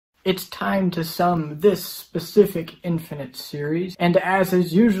It's time to sum this specific infinite series, and as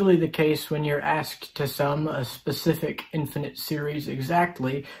is usually the case when you're asked to sum a specific infinite series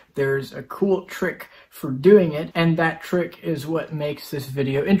exactly, there's a cool trick for doing it, and that trick is what makes this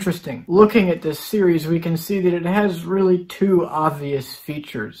video interesting. Looking at this series, we can see that it has really two obvious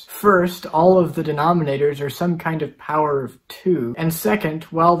features. First, all of the denominators are some kind of power of 2, and second,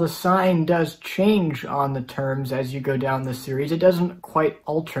 while the sign does change on the terms as you go down the series, it doesn't quite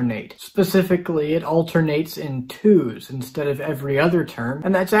alternate. Specifically, it alternates in 2's instead of every other term,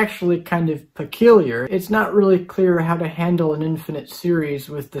 and that's actually kind of peculiar. It's not really clear how to handle an infinite series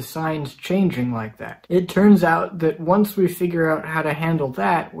with the signs changing like that. It turns out that once we figure out how to handle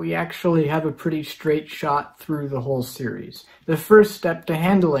that, we actually have a pretty straight shot through the whole series. The first step to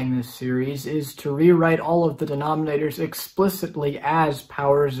handling this series is to rewrite all of the denominators explicitly as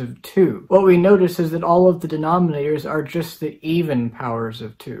powers of 2. What we notice is that all of the denominators are just the even powers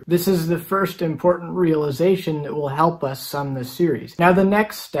of 2. This is the first important realization that will help us sum the series. Now the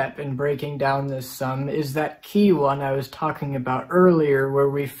next step in breaking down this sum is that key one I was talking about earlier, where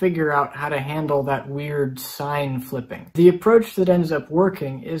we figure out how to handle that weird sign flipping. The approach that ends up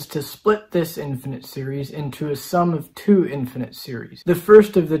working is to split this infinite series into a sum of 2 infinite series. The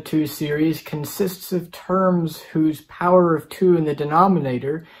first of the 2 series consists of terms whose power of 2 in the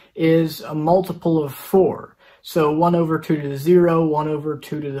denominator is a multiple of 4. So 1 over 2 to the 0, 1 over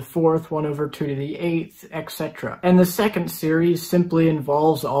 2 to the 4th, 1 over 2 to the 8th, etc. And the second series simply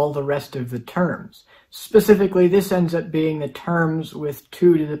involves all the rest of the terms. Specifically, this ends up being the terms with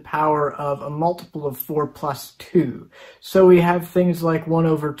 2 to the power of a multiple of 4 plus 2. So we have things like 1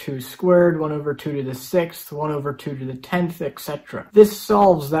 over 2 squared, 1 over 2 to the 6th, 1 over 2 to the 10th, etc. This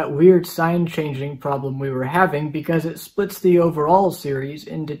solves that weird sign changing problem we were having because it splits the overall series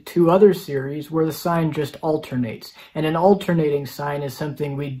into 2 other series where the sign just alternates, and an alternating sign is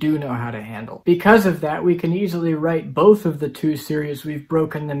something we do know how to handle. Because of that, we can easily write both of the 2 series we've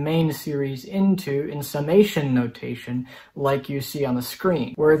broken the main series into in summation notation like you see on the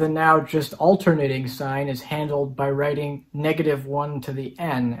screen, where the now just alternating sign is handled by writing -1 to the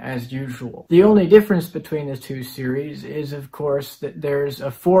n as usual. The only difference between the 2 series is, of course, that there's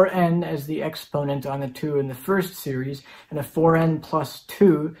a 4n as the exponent on the 2 in the first series, and a 4n plus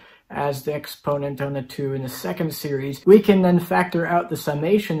 2 as the exponent on the 2 in the second series. We can then factor out the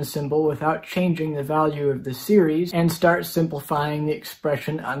summation symbol without changing the value of the series and start simplifying the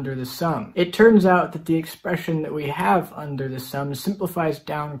expression under the sum. It turns out that the expression that we have under the sum simplifies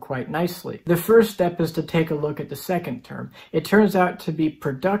down quite nicely. The first step is to take a look at the second term. It turns out to be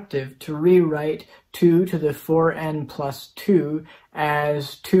productive to rewrite 2 to the 4n plus 2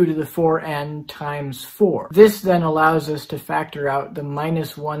 as 2 to the 4n times 4. This then allows us to factor out the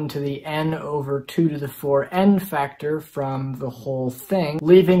 -1 to the n over 2 to the 4n factor from the whole thing,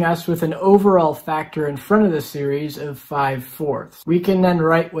 leaving us with an overall factor in front of the series of 5/4. We can then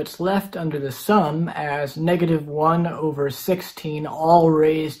write what's left under the sum as -1 over 16 all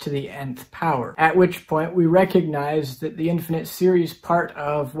raised to the nth power, at which point we recognize that the infinite series part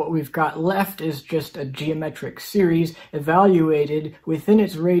of what we've got left is just a geometric series evaluated within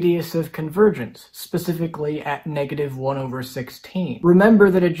its radius of convergence, specifically at -1 over 16. Remember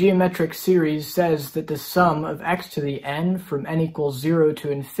that a geometric series says that the sum of x to the n from n equals 0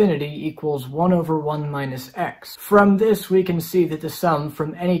 to infinity equals 1 over 1 minus x. From this we can see that the sum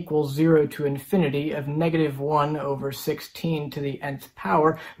from n equals 0 to infinity of -1 over 16 to the nth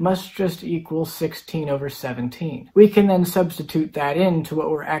power must just equal 16 over 17. We can then substitute that into what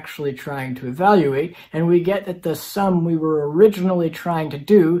we're actually trying to evaluate, and we get that the sum we were originally trying to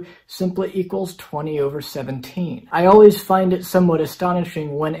do simply equals 20 over 17. I always find it somewhat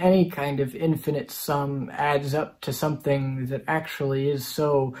astonishing when any kind of infinite sum adds up to something that actually is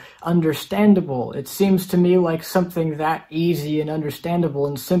so understandable. It seems to me like something that easy and understandable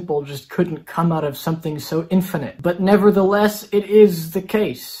and simple just couldn't come out of something so infinite. But nevertheless, it is the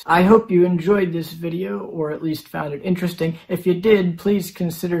case. I hope you enjoyed this video, or at least found it interesting. If you did, please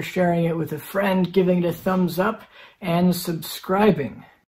consider sharing it with a friend, giving it a thumbs up, and subscribing.